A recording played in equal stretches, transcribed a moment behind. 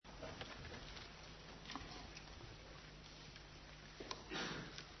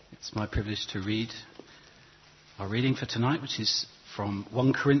It's my privilege to read our reading for tonight, which is from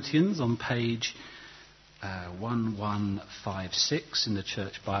 1 Corinthians on page 1156 in the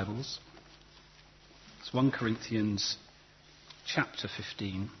Church Bibles. It's 1 Corinthians chapter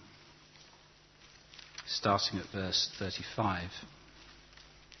 15, starting at verse 35.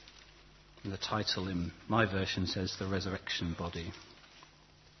 And the title in my version says, The Resurrection Body.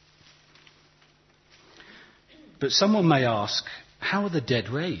 But someone may ask, how are the dead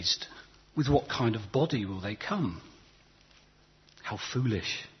raised? With what kind of body will they come? How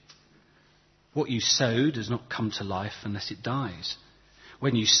foolish. What you sow does not come to life unless it dies.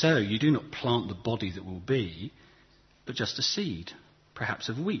 When you sow, you do not plant the body that will be, but just a seed, perhaps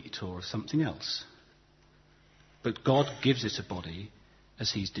of wheat or of something else. But God gives it a body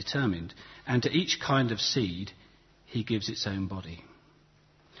as he's determined, and to each kind of seed he gives its own body.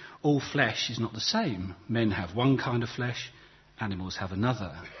 All flesh is not the same. Men have one kind of flesh, animals have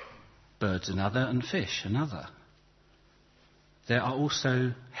another, birds another, and fish another. There are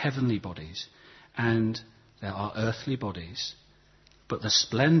also heavenly bodies, and there are earthly bodies. But the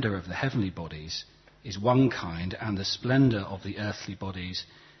splendour of the heavenly bodies is one kind, and the splendour of the earthly bodies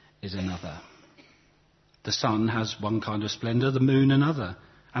is another. The sun has one kind of splendour, the moon another,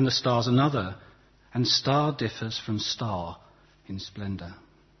 and the stars another, and star differs from star in splendour.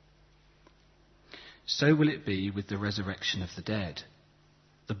 So will it be with the resurrection of the dead.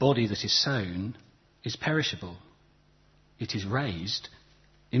 The body that is sown is perishable. It is raised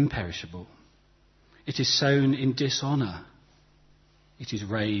imperishable. It is sown in dishonour. It is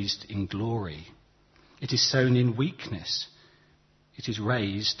raised in glory. It is sown in weakness. It is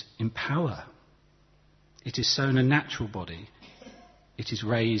raised in power. It is sown a natural body. It is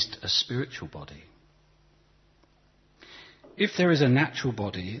raised a spiritual body. If there is a natural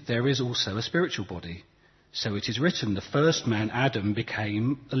body, there is also a spiritual body. So it is written, the first man, Adam,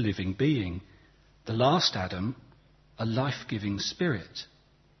 became a living being. The last Adam, a life-giving spirit.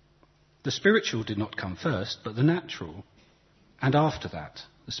 The spiritual did not come first, but the natural. And after that,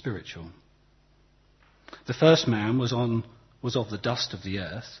 the spiritual. The first man was of the dust of the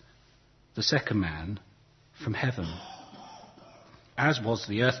earth. The second man from heaven. As was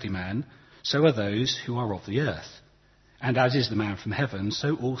the earthly man, so are those who are of the earth. And as is the man from heaven,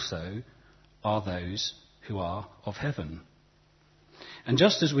 so also are those who are of heaven. And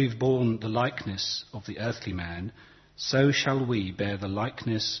just as we've borne the likeness of the earthly man, so shall we bear the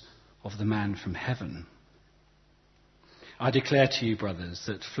likeness of the man from heaven. I declare to you, brothers,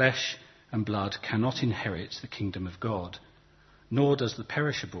 that flesh and blood cannot inherit the kingdom of God, nor does the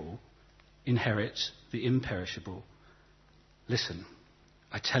perishable inherit the imperishable. Listen,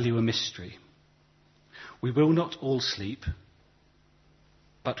 I tell you a mystery. We will not all sleep,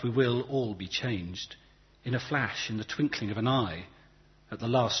 but we will all be changed. In a flash, in the twinkling of an eye, at the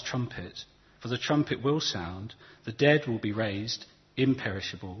last trumpet. For the trumpet will sound, the dead will be raised,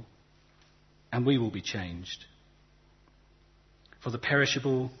 imperishable, and we will be changed. For the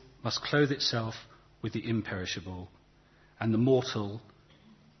perishable must clothe itself with the imperishable, and the mortal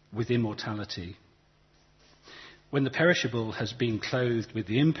with immortality. When the perishable has been clothed with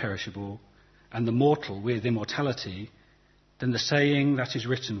the imperishable, and the mortal with immortality, then the saying that is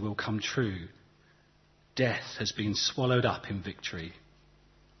written will come true. Death has been swallowed up in victory.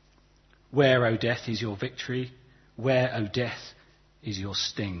 Where, O death, is your victory? Where, O death, is your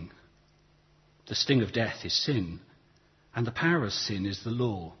sting? The sting of death is sin, and the power of sin is the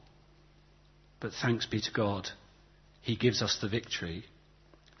law. But thanks be to God, he gives us the victory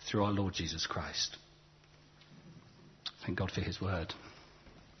through our Lord Jesus Christ. Thank God for his word.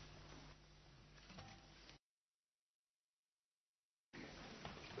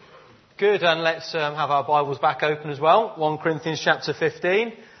 Good, and let's have our Bibles back open as well. 1 Corinthians chapter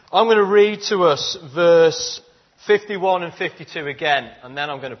 15. I'm going to read to us verse 51 and 52 again, and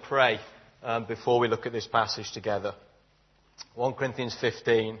then I'm going to pray before we look at this passage together. 1 Corinthians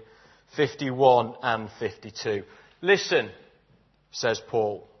 15, 51 and 52. Listen, says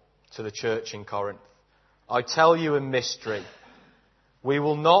Paul to the church in Corinth. I tell you a mystery. We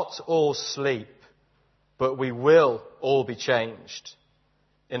will not all sleep, but we will all be changed.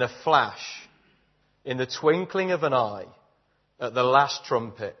 In a flash, in the twinkling of an eye, at the last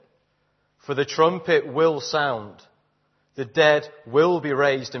trumpet. For the trumpet will sound, the dead will be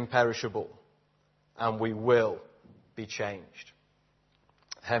raised imperishable, and we will be changed.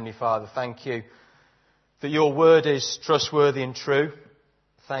 Heavenly Father, thank you that your word is trustworthy and true.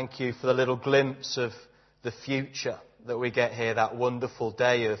 Thank you for the little glimpse of the future that we get here, that wonderful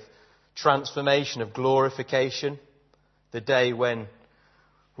day of transformation, of glorification, the day when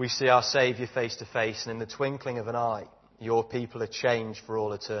we see our Saviour face to face, and in the twinkling of an eye, Your people are changed for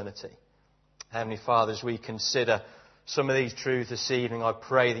all eternity. Heavenly Father, as we consider some of these truths this evening, I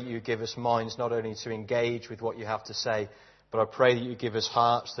pray that you give us minds not only to engage with what you have to say, but I pray that you give us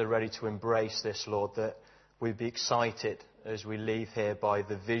hearts that are ready to embrace this, Lord, that we'd be excited as we leave here by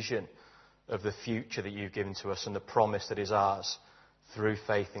the vision of the future that you've given to us and the promise that is ours through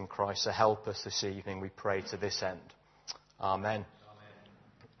faith in Christ. So help us this evening, we pray, to this end. Amen.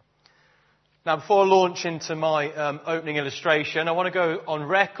 Now, before I launch into my opening illustration, I want to go on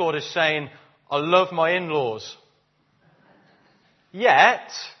record as saying I love my in-laws.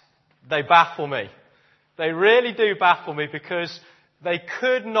 Yet, they baffle me. They really do baffle me because they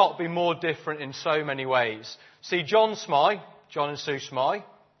could not be more different in so many ways. See, John and Sue Smythe,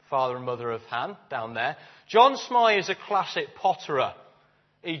 father and mother of Han, down there. John Smythe is a classic potterer.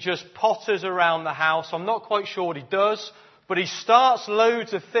 He just potters around the house. I'm not quite sure what he does, but he starts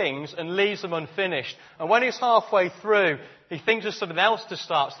loads of things and leaves them unfinished. And when he's halfway through, he thinks of something else to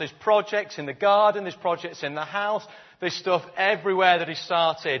start. So there's projects in the garden, there's projects in the house, there's stuff everywhere that he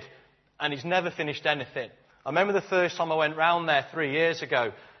started, and he's never finished anything. I remember the first time I went round there 3 years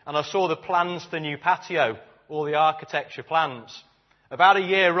ago, and I saw the plans for the new patio, all the architecture plans. About a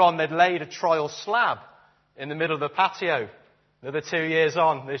year on, they'd laid a trial slab in the middle of the patio. Another 2 years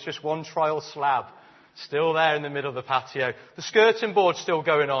on, there's just one trial slab still there in the middle of the patio. The skirting board's still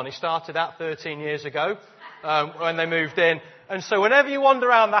going on. He started that 13 years ago when they moved in. And so whenever you wander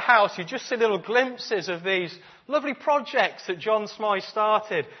around the house, you just see little glimpses of these lovely projects that John Smythe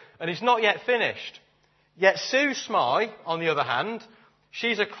started, and he's not yet finished. Yet Sue Smythe, on the other hand,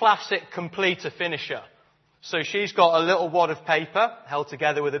 she's a classic completer finisher. So she's got a little wad of paper held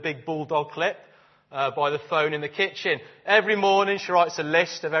together with a big bulldog clip by the phone in the kitchen. Every morning she writes a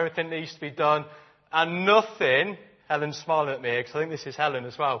list of everything that needs to be done. And nothing, Helen's smiling at me because I think this is Helen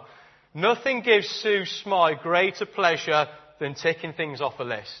as well, nothing gives Sue Smythe greater pleasure than ticking things off a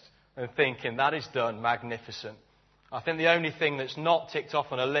list and thinking, that is done, magnificent. I think the only thing that's not ticked off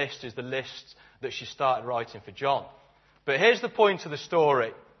on a list is the list that she started writing for John. But here's the point of the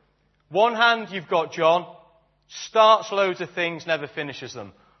story. One hand, you've got John, starts loads of things, never finishes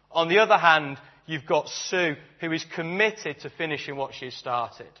them. On the other hand, you've got Sue, who is committed to finishing what she's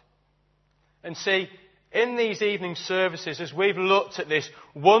started. And see, in these evening services, as we've looked at this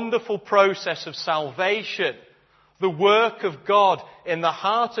wonderful process of salvation, the work of God in the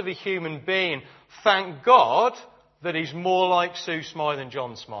heart of a human being, thank God that he's more like Sue Smythe than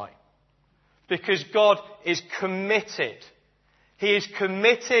John Smythe. Because God is committed. He is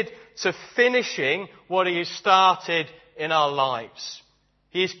committed to finishing what he has started in our lives.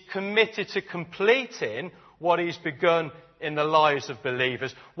 He is committed to completing what he's begun in the lives of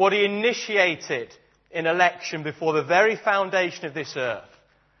believers. What he initiated in election before the very foundation of this earth.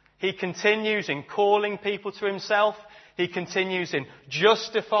 He continues in calling people to himself. He continues in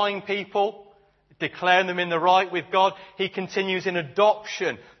justifying people, declaring them in the right with God. He continues in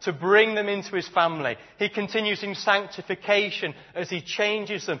adoption to bring them into his family. He continues in sanctification as he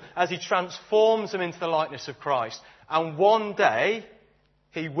changes them, as he transforms them into the likeness of Christ. And one day,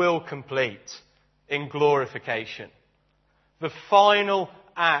 he will complete in glorification. The final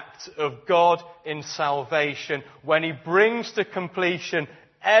act of God in salvation when he brings to completion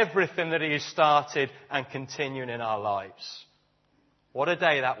everything that he has started and continuing in our lives. What a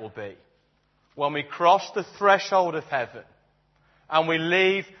day that will be. When we cross the threshold of heaven and we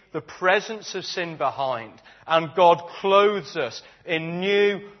leave the presence of sin behind and God clothes us in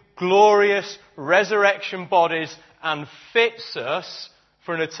new, glorious resurrection bodies and fits us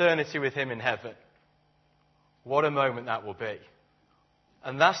for an eternity with him in heaven. What a moment that will be.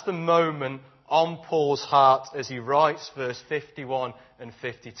 And that's the moment on Paul's heart as he writes verse 51 and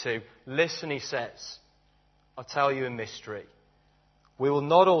 52. Listen, he says, I'll tell you a mystery. We will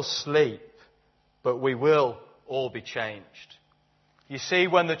not all sleep, but we will all be changed. You see,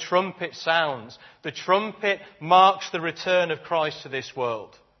 when the trumpet sounds, the trumpet marks the return of Christ to this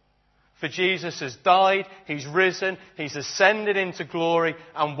world. For Jesus has died, he's risen, he's ascended into glory,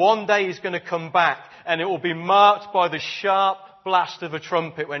 and one day he's going to come back, and it will be marked by the sharp blast of a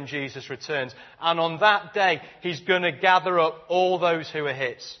trumpet when Jesus returns. And on that day, he's going to gather up all those who are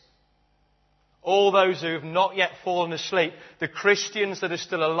his. All those who have not yet fallen asleep, the Christians that are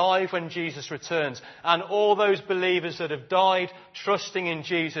still alive when Jesus returns, and all those believers that have died trusting in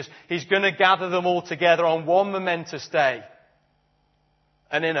Jesus, he's going to gather them all together on one momentous day.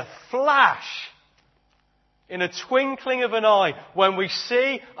 And in a flash, in a twinkling of an eye, when we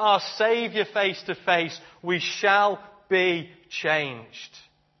see our Saviour face to face, we shall be changed.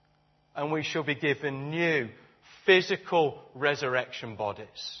 And we shall be given new, physical resurrection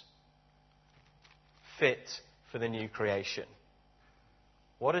bodies. Fit for the new creation.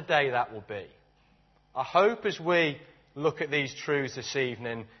 What a day that will be. I hope as we look at these truths this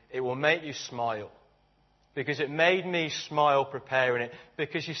evening, it will make you smile. Because it made me smile preparing it.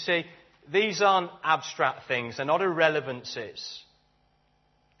 Because you see, these aren't abstract things. They're not irrelevancies.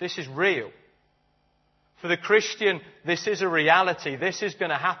 This is real. For the Christian, this is a reality. This is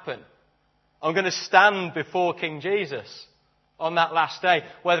going to happen. I'm going to stand before King Jesus on that last day.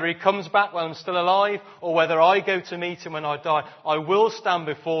 Whether he comes back while I'm still alive or whether I go to meet him when I die, I will stand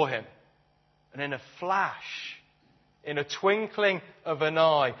before him. And in a flash, in a twinkling of an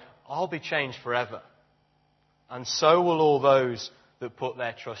eye, I'll be changed forever. And so will all those that put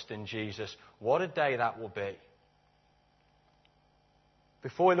their trust in Jesus. What a day that will be.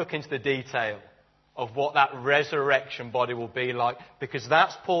 Before we look into the detail of what that resurrection body will be like, because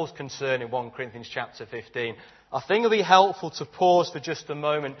that's Paul's concern in 1 Corinthians chapter 15, I think it'll be helpful to pause for just a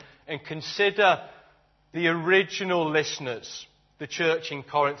moment and consider the original listeners, the church in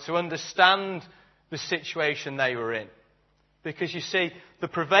Corinth, to understand the situation they were in. Because you see, the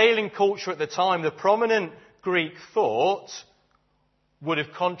prevailing culture at the time, the prominent Greek thought, would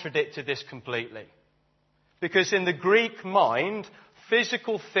have contradicted this completely. Because in the Greek mind,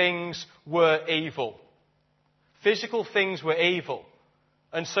 physical things were evil. Physical things were evil.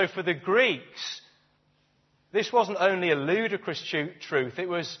 And so for the Greeks, this wasn't only a ludicrous truth, it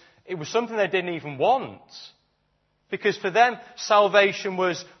was something they didn't even want. Because for them, salvation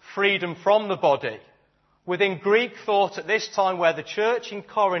was freedom from the body. Within Greek thought at this time, where the church in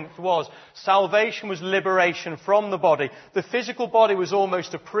Corinth was, salvation was liberation from the body. The physical body was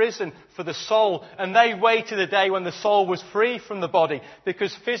almost a prison for the soul, and they waited a day when the soul was free from the body,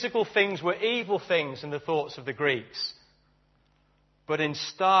 because physical things were evil things in the thoughts of the Greeks. But in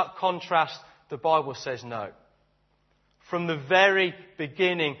stark contrast, the Bible says no. From the very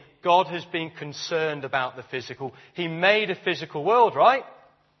beginning, God has been concerned about the physical. He made a physical world, right?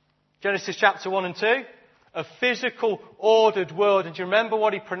 Genesis chapter 1 and 2. A physical, ordered world. And do you remember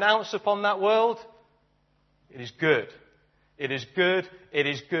what he pronounced upon that world? It is good. It is good. It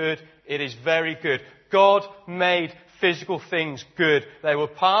is good. It is very good. God made physical things good. They were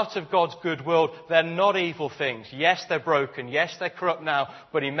part of God's good world. They're not evil things. Yes, they're broken. Yes, they're corrupt now.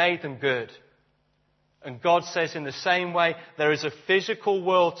 But he made them good. And God says in the same way, there is a physical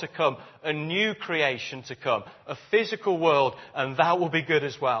world to come. A new creation to come. A physical world. And that will be good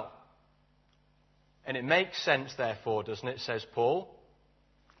as well. And it makes sense, therefore, doesn't it, says Paul,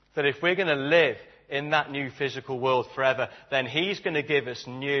 that if we're going to live in that new physical world forever, then he's going to give us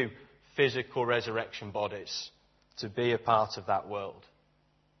new physical resurrection bodies to be a part of that world.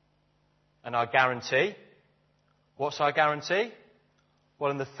 And our guarantee? What's our guarantee? Well,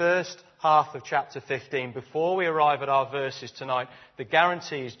 in the first half of chapter 15, before we arrive at our verses tonight, the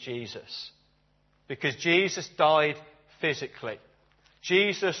guarantee is Jesus. Because Jesus died physically.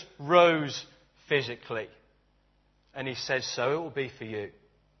 Jesus rose physically. And he says, so it will be for you.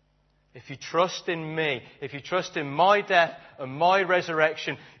 If you trust in me, if you trust in my death and my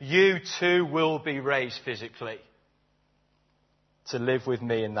resurrection, you too will be raised physically to live with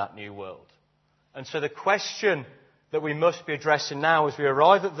me in that new world. And so the question that we must be addressing now as we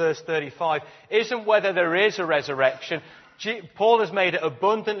arrive at verse 35 isn't whether there is a resurrection. Paul has made it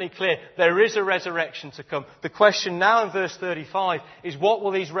abundantly clear there is a resurrection to come. The question now in verse 35 is, what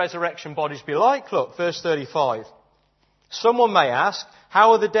will these resurrection bodies be like? Look, verse 35. Someone may ask,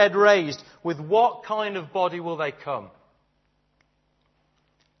 how are the dead raised? With what kind of body will they come?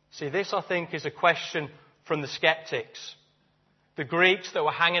 See, this I think is a question from the skeptics. The Greeks that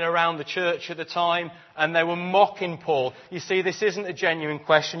were hanging around the church at the time, and they were mocking Paul. You see, this isn't a genuine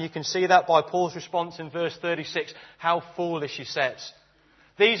question. You can see that by Paul's response in verse 36. How foolish, he says.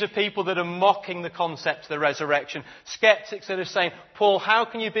 These are people that are mocking the concept of the resurrection. Skeptics that are saying, Paul, how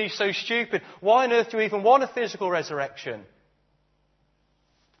can you be so stupid? Why on earth do you even want a physical resurrection?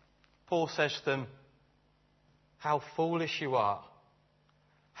 Paul says to them, how foolish you are.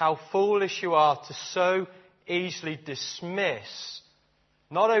 How foolish you are to so easily dismiss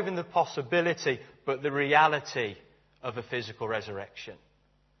not even the possibility but the reality of a physical resurrection.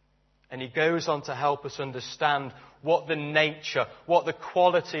 And he goes on to help us understand what the nature, what the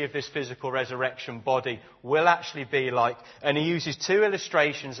quality of this physical resurrection body will actually be like. And he uses two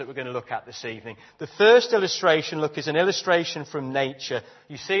illustrations that we're going to look at this evening. The first illustration, look, is an illustration from nature.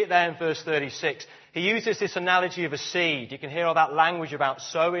 You see it there in verse 36. He uses this analogy of a seed. You can hear all that language about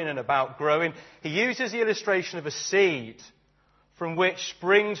sowing and about growing. He uses the illustration of a seed from which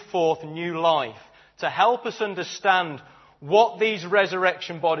springs forth new life to help us understand what these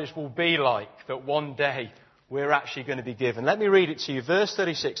resurrection bodies will be like that one day we're actually going to be given. Let me read it to you. Verse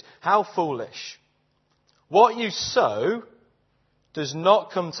 36. How foolish. What you sow does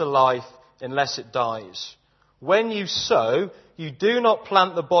not come to life unless it dies. When you sow, you do not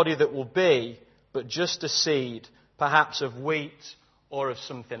plant the body that will be, but just a seed, perhaps of wheat or of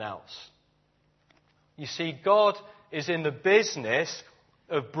something else. You see, God is in the business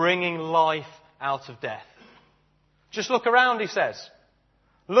of bringing life out of death. Just look around, he says.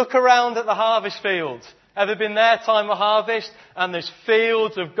 Look around at the harvest fields. Ever been there, time of harvest? And there's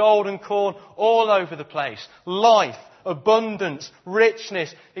fields of golden corn all over the place. Life, abundance,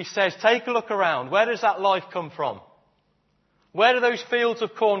 richness. He says, take a look around. Where does that life come from? Where do those fields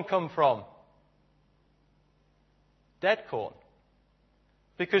of corn come from? Dead corn.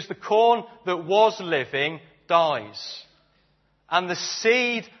 Because the corn that was living dies. And the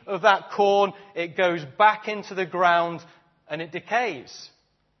seed of that corn, it goes back into the ground and it decays.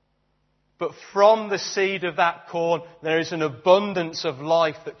 But from the seed of that corn, there is an abundance of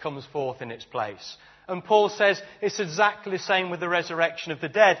life that comes forth in its place. And Paul says it's exactly the same with the resurrection of the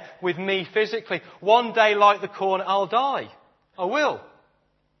dead, with me physically. One day, like the corn, I'll die. I will.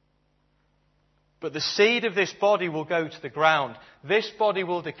 But the seed of this body will go to the ground. This body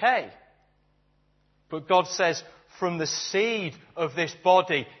will decay. But God says, from the seed of this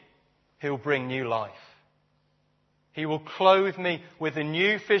body, He'll bring new life. He will clothe me with a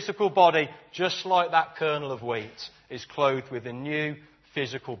new physical body, just like that kernel of wheat is clothed with a new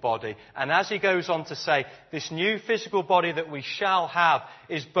physical body. And as he goes on to say, this new physical body that we shall have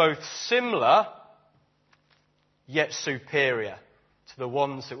is both similar, yet superior to the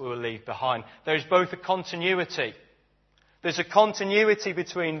ones that we will leave behind. There is both a continuity. There's a continuity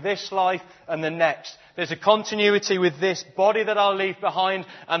between this life and the next. There's a continuity with this body that I'll leave behind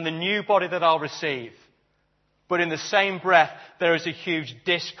and the new body that I'll receive. But in the same breath, there is a huge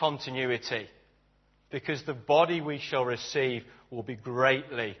discontinuity, because the body we shall receive will be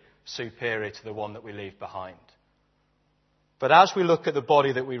greatly superior to the one that we leave behind. But as we look at the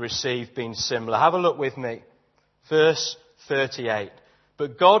body that we receive being similar, have a look with me. Verse 38.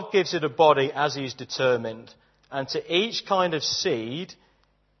 But God gives it a body as He's determined, and to each kind of seed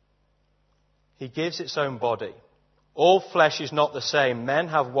He gives its own body. All flesh is not the same. Men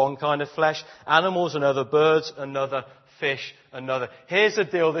have one kind of flesh, animals another, birds another, fish another. Here's the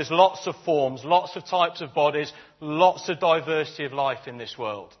deal. There's lots of forms, lots of types of bodies, lots of diversity of life in this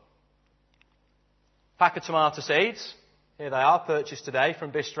world. Pack of tomato seeds. Here they are, purchased today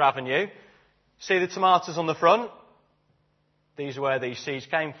from Bicester Avenue. See the tomatoes on the front? These are where these seeds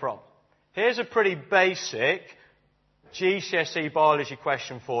came from. Here's a pretty basic GCSE biology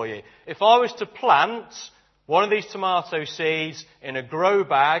question for you. If I was to plant one of these tomato seeds in a grow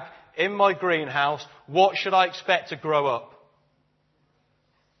bag in my greenhouse, what should I expect to grow up?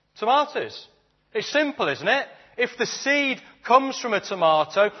 Tomatoes. It's simple, isn't it? If the seed comes from a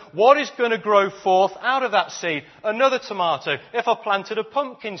tomato, what is going to grow forth out of that seed? Another tomato. If I planted a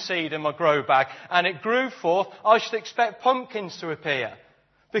pumpkin seed in my grow bag and it grew forth, I should expect pumpkins to appear.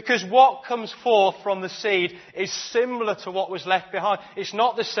 Because what comes forth from the seed is similar to what was left behind. It's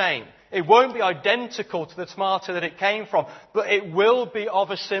not the same. It won't be identical to the tomato that it came from, but it will be of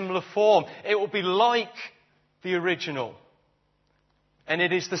a similar form. It will be like the original. And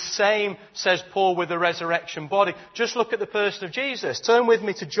it is the same, says Paul, with the resurrection body. Just look at the person of Jesus. Turn with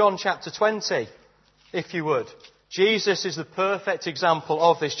me to John chapter 20, if you would. Jesus is the perfect example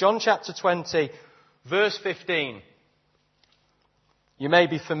of this. John chapter 20, verse 15. You may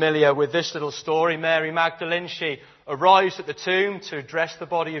be familiar with this little story. Mary Magdalene, she arrives at the tomb to address the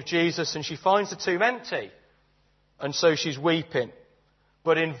body of Jesus, and she finds the tomb empty. And so she's weeping.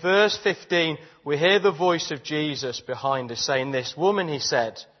 But in verse 15, we hear the voice of Jesus behind us saying this. Woman, he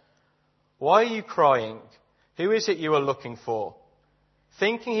said, why are you crying? Who is it you are looking for?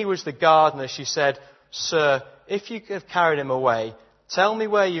 Thinking he was the gardener, she said, Sir, if you have carried him away, tell me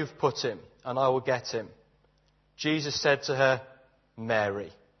where you've put him, and I will get him. Jesus said to her,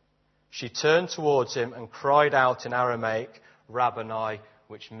 Mary. She turned towards him and cried out in Aramaic, Rabboni,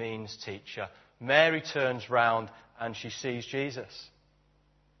 which means teacher. Mary turns round and she sees Jesus.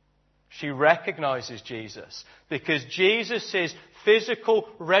 She recognizes Jesus because Jesus' physical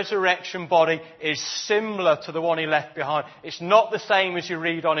resurrection body is similar to the one he left behind. It's not the same as you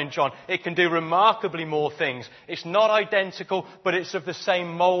read on in John. It can do remarkably more things. It's not identical, but it's of the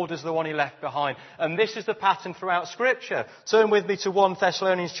same mould as the one he left behind. And this is the pattern throughout Scripture. Turn with me to 1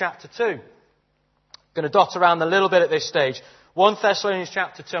 Thessalonians chapter 2. I'm going to dot around a little bit at this stage. 1 Thessalonians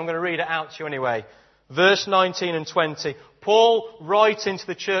chapter 2, I'm going to read it out to you anyway. Verse 19 and 20. Paul writing to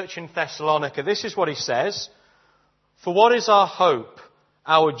the church in Thessalonica. This is what he says. For what is our hope,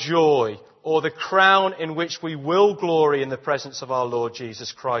 our joy, or the crown in which we will glory in the presence of our Lord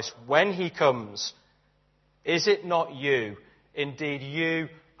Jesus Christ when he comes? Is it not you? Indeed, you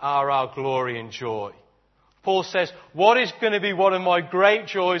are our glory and joy. Paul says, what is going to be one of my great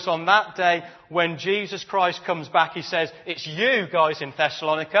joys on that day when Jesus Christ comes back? He says, it's you guys in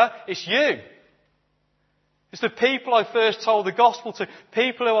Thessalonica. It's you. It's the people I first told the gospel to,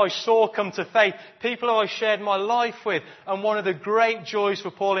 people who I saw come to faith, people who I shared my life with. And one of the great joys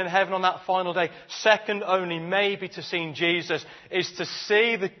for Paul in heaven on that final day, second only maybe to seeing Jesus, is to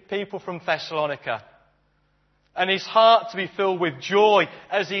see the people from Thessalonica. And his heart to be filled with joy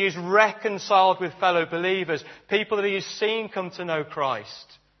as he is reconciled with fellow believers, people that he has seen come to know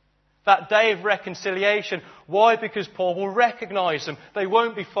Christ. That day of reconciliation. Why? Because Paul will recognize them. They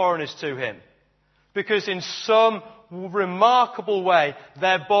won't be foreigners to him. Because in some remarkable way,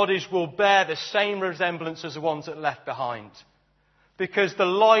 their bodies will bear the same resemblance as the ones that left behind. Because the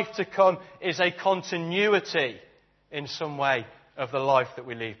life to come is a continuity in some way of the life that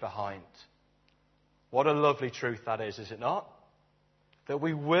we leave behind. What a lovely truth that is it not? That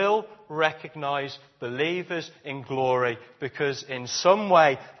we will recognize believers in glory because in some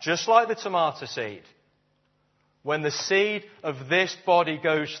way, just like the tomato seed, when the seed of this body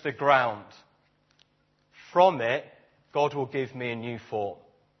goes to the ground, from it, God will give me a new form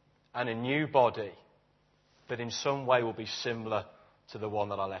and a new body that in some way will be similar to the one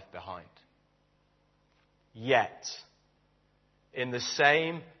that I left behind. Yet, in the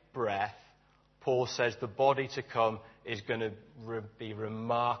same breath, Paul says the body to come is going to be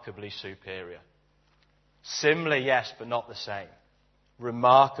remarkably superior. Similar, yes, but not the same.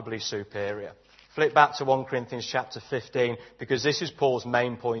 Remarkably superior. Flip back to 1 Corinthians chapter 15, because this is Paul's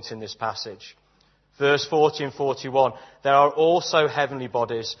main point in this passage. Verse 40 and 41, there are also heavenly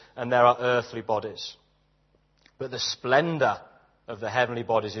bodies and there are earthly bodies. But the splendour of the heavenly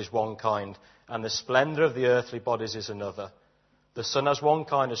bodies is one kind, and the splendour of the earthly bodies is another. The sun has one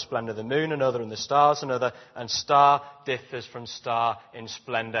kind of splendour, the moon another, and the stars another, and star differs from star in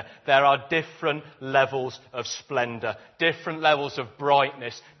splendour. There are different levels of splendour, different levels of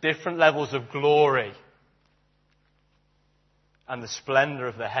brightness, different levels of glory. And the splendour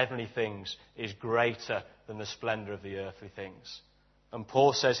of the heavenly things is greater than the splendour of the earthly things. And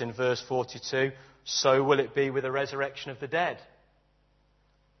Paul says in verse 42, so will it be with the resurrection of the dead.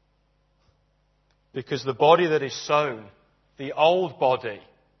 Because the body that is sown, the old body,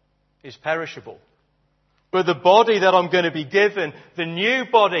 is perishable. But the body that I'm going to be given, the new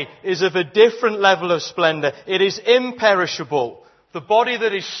body, is of a different level of splendour. It is imperishable. The body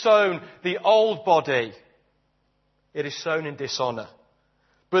that is sown, the old body, it is sown in dishonour.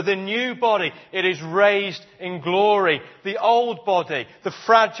 But the new body, it is raised in glory. The old body, the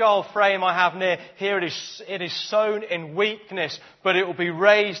fragile frame I have here, it is sown in weakness, but it will be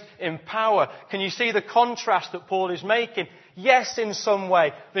raised in power. Can you see the contrast that Paul is making? Yes, in some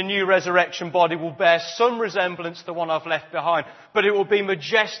way, the new resurrection body will bear some resemblance to the one I've left behind, but it will be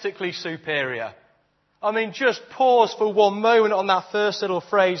majestically superior. I mean, just pause for one moment on that first little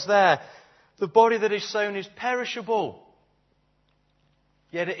phrase there. The body that is sown is perishable,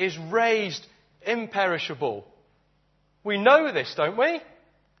 yet it is raised imperishable. We know this, don't we?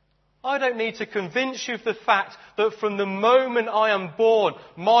 I don't need to convince you of the fact that from the moment I am born,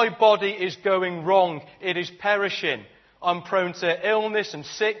 my body is going wrong. It is perishing. I'm prone to illness and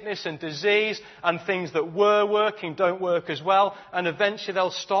sickness and disease, and things that were working don't work as well, and eventually they'll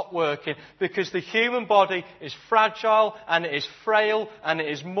stop working because the human body is fragile and it is frail and it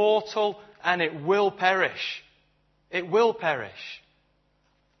is mortal and it will perish. It will perish.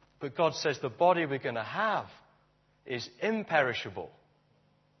 But God says the body we're going to have is imperishable.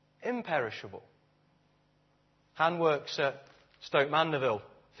 Imperishable. Han works at Stoke Mandeville,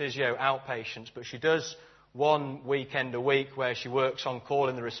 physio outpatients, but she does one weekend a week where she works on call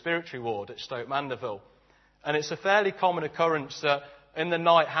in the respiratory ward at Stoke Mandeville. And it's a fairly common occurrence that in the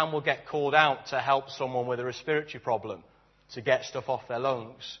night Han will get called out to help someone with a respiratory problem, to get stuff off their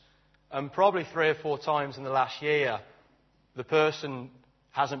lungs. And probably 3 or 4 times in the last year, the person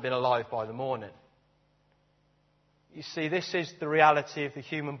hasn't been alive by the morning. You see, this is the reality of the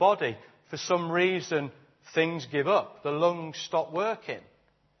human body. For some reason, things give up. The lungs stop working.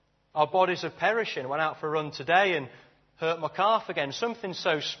 Our bodies are perishing. I went out for a run today and hurt my calf again. Something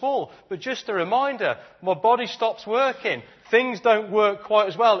so small, but just a reminder, my body stops working. Things don't work quite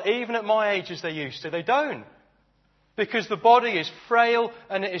as well, even at my age, as they used to. They don't. Because the body is frail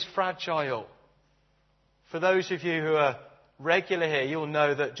and it is fragile. For those of you who are regular here, you'll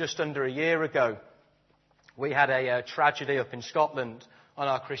know that just under a year ago, we had a tragedy up in Scotland on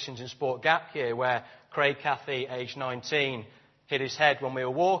our Christians in Sport gap year where Craig Cathy, aged 19, hit his head when we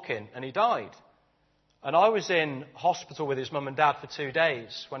were walking and he died. And I was in hospital with his mum and dad for 2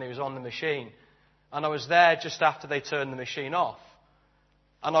 days when he was on the machine. And I was there just after they turned the machine off.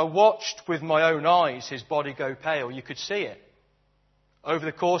 And I watched with my own eyes his body go pale. You could see it. Over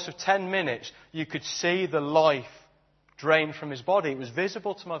the course of 10 minutes, you could see the life drain from his body. It was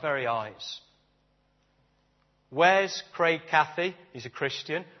visible to my very eyes. Where's Craig Cathy? He's a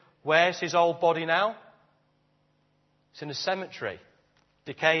Christian. Where's his old body now? It's in a cemetery,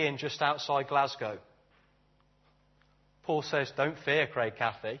 decaying just outside Glasgow. Paul says, don't fear, Craig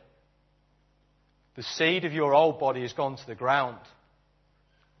Cathy. The seed of your old body has gone to the ground.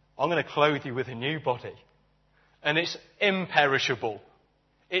 I'm going to clothe you with a new body. And it's imperishable.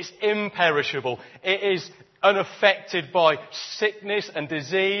 It's imperishable. It is unaffected by sickness and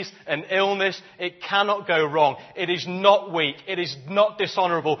disease and illness. It cannot go wrong. It is not weak. It is not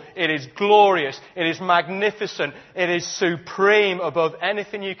dishonourable. It is glorious. It is magnificent. It is supreme above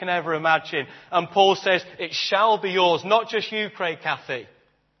anything you can ever imagine. And Paul says, it shall be yours. Not just you, Craig Cathy,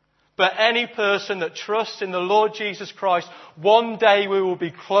 but any person that trusts in the Lord Jesus Christ. One day we will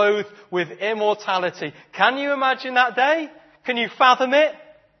be clothed with immortality. Can you imagine that day? Can you fathom it?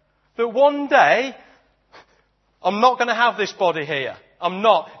 That one day, I'm not going to have this body here. I'm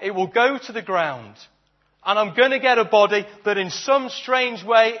not. It will go to the ground. And I'm going to get a body that in some strange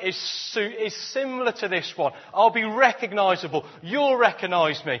way is similar to this one. I'll be recognisable. You'll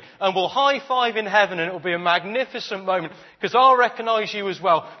recognise me. And we'll high-five in heaven, and it will be a magnificent moment. Because I'll recognise you as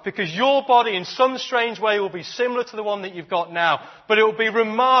well. Because your body in some strange way will be similar to the one that you've got now. But it will be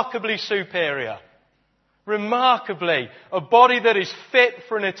remarkably superior. Remarkably. A body that is fit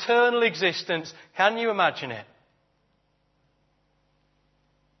for an eternal existence. Can you imagine it?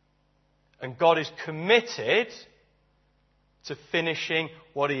 And God is committed to finishing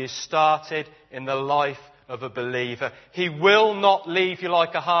what He has started in the life of a believer. He will not leave you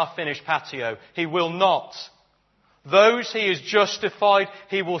like a half-finished patio. He will not. Those He is justified,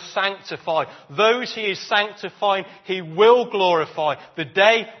 He will sanctify. Those He is sanctifying, He will glorify. The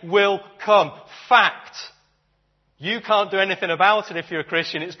day will come. Fact. You can't do anything about it if you're a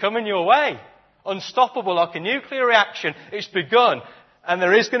Christian. It's coming your way. Unstoppable, like a nuclear reaction. It's begun. And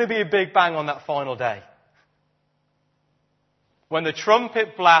there is going to be a big bang on that final day. When the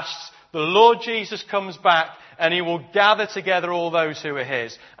trumpet blasts, the Lord Jesus comes back and He will gather together all those who are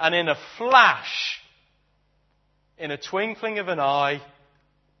His. And in a flash, in a twinkling of an eye,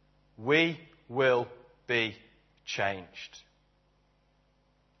 we will be changed.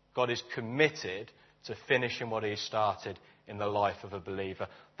 God is committed to finishing what He has started in the life of a believer.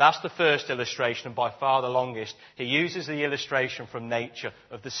 That's the first illustration, and by far the longest. He uses the illustration from nature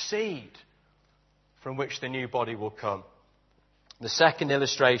of the seed from which the new body will come. The second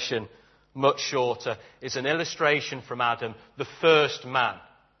illustration, much shorter, is an illustration from Adam, the first man,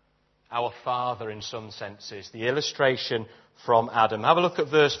 our father in some senses. The illustration from Adam. Have a look at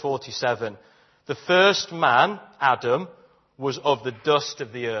verse 47. The first man, Adam, was of the dust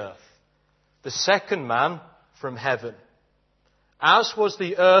of the earth. The second man from heaven. As was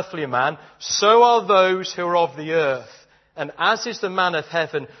the earthly man, so are those who are of the earth. And as is the man of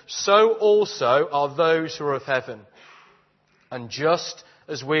heaven, so also are those who are of heaven. And just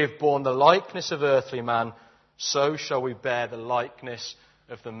as we have borne the likeness of earthly man, so shall we bear the likeness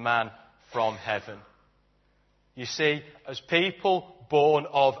of the man from heaven. You see, as people born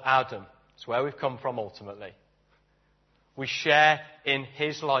of Adam, it's where we've come from ultimately, we share in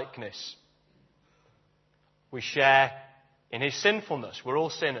his likeness. We share in his sinfulness. We're all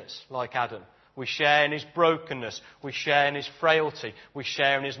sinners, like Adam. We share in his brokenness. We share in his frailty. We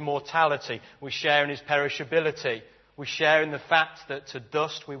share in his mortality. We share in his perishability. We share in the fact that to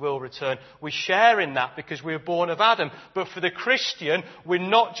dust we will return. We share in that because we are born of Adam. But for the Christian, we're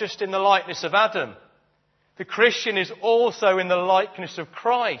not just in the likeness of Adam. The Christian is also in the likeness of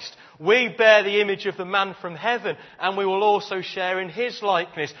Christ. We bear the image of the man from heaven, and we will also share in his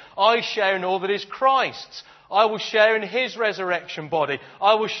likeness. I share in all that is Christ's. I will share in his resurrection body.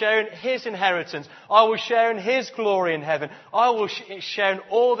 I will share in his inheritance. I will share in his glory in heaven. I will share in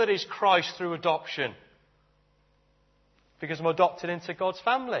all that is Christ through adoption. Because I'm adopted into God's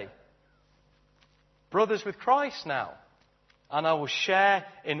family. Brothers with Christ now. And I will share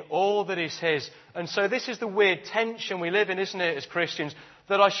in all that is his. And so this is the weird tension we live in, isn't it, as Christians?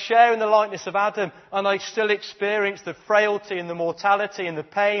 That I share in the likeness of Adam and I still experience the frailty and the mortality and the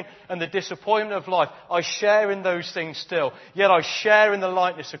pain and the disappointment of life. I share in those things still. Yet I share in the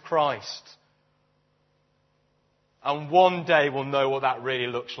likeness of Christ. And one day we'll know what that really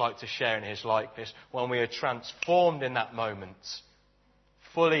looks like to share in his likeness when we are transformed in that moment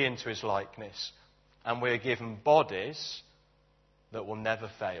fully into his likeness. And we are given bodies that will never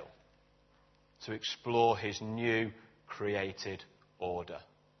fail to explore his new created order.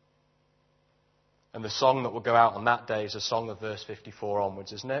 And the song that will go out on that day is a song of verse 54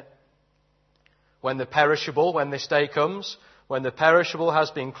 onwards, isn't it? When this day comes, when the perishable has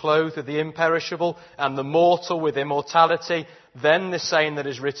been clothed with the imperishable and the mortal with immortality, then the saying that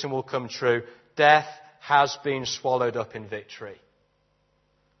is written will come true. Death has been swallowed up in victory.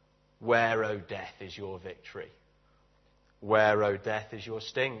 Where, O death, is your victory? Where, O death, is your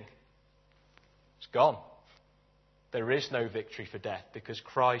sting? It's gone. There is no victory for death because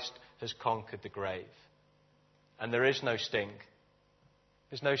Christ has conquered the grave. And there is no sting.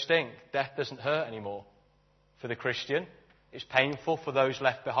 There's no sting. Death doesn't hurt anymore for the Christian. It's painful for those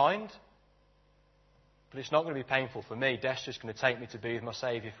left behind. But it's not going to be painful for me. Death's just going to take me to be with my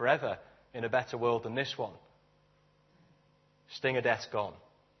Saviour forever in a better world than this one. Sting of death's gone.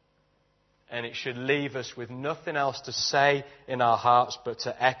 And it should leave us with nothing else to say in our hearts but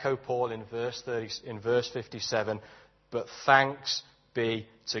to echo Paul in verse 57, but thanks be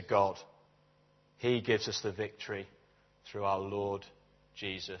to God. He gives us the victory through our Lord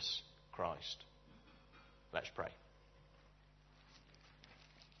Jesus Christ. Let's pray.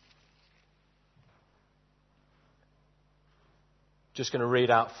 Just going to read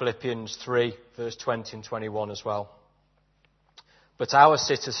out Philippians 3, verse 20 and 21 as well. But our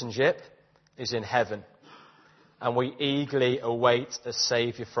citizenship is in heaven, and we eagerly await a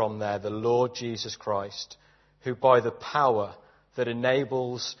Saviour from there, the Lord Jesus Christ, who by the power that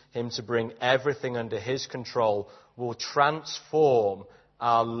enables him to bring everything under his control will transform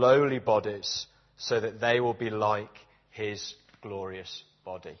our lowly bodies so that they will be like his glorious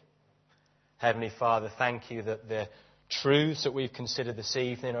body. Heavenly Father, thank you that the truths that we've considered this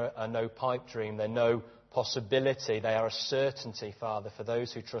evening are no pipe dream. They're no possibility. They are a certainty, Father, for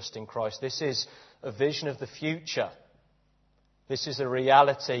those who trust in Christ. This is a vision of the future. This is a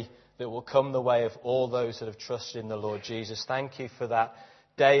reality that will come the way of all those that have trusted in the Lord Jesus. Thank you for that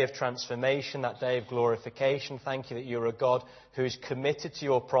day of transformation, that day of glorification. Thank you that you're a God who is committed to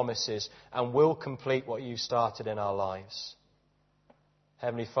your promises and will complete what you started in our lives.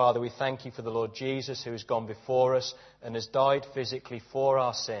 Heavenly Father, we thank you for the Lord Jesus who has gone before us and has died physically for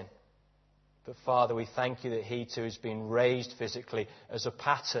our sin. But Father, we thank you that he too has been raised physically as a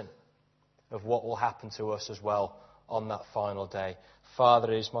pattern of what will happen to us as well on that final day.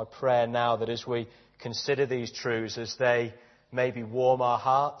 Father, it is my prayer now that as we consider these truths, as they maybe warm our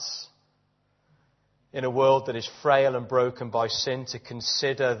hearts in a world that is frail and broken by sin, to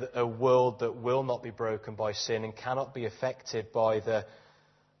consider a world that will not be broken by sin and cannot be affected by the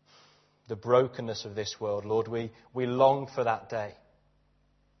brokenness of this world. Lord, we long for that day.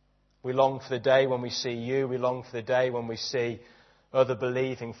 We long for the day when we see you. We long for the day when we see other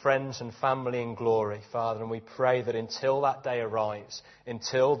believing friends and family in glory, Father. And we pray that until that day arrives,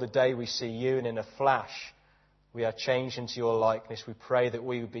 until the day we see you and in a flash we are changed into your likeness, we pray that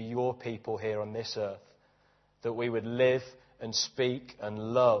we would be your people here on this earth, that we would live and speak and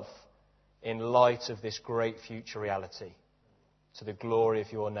love in light of this great future reality. To the glory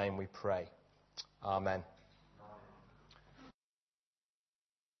of your name we pray. Amen.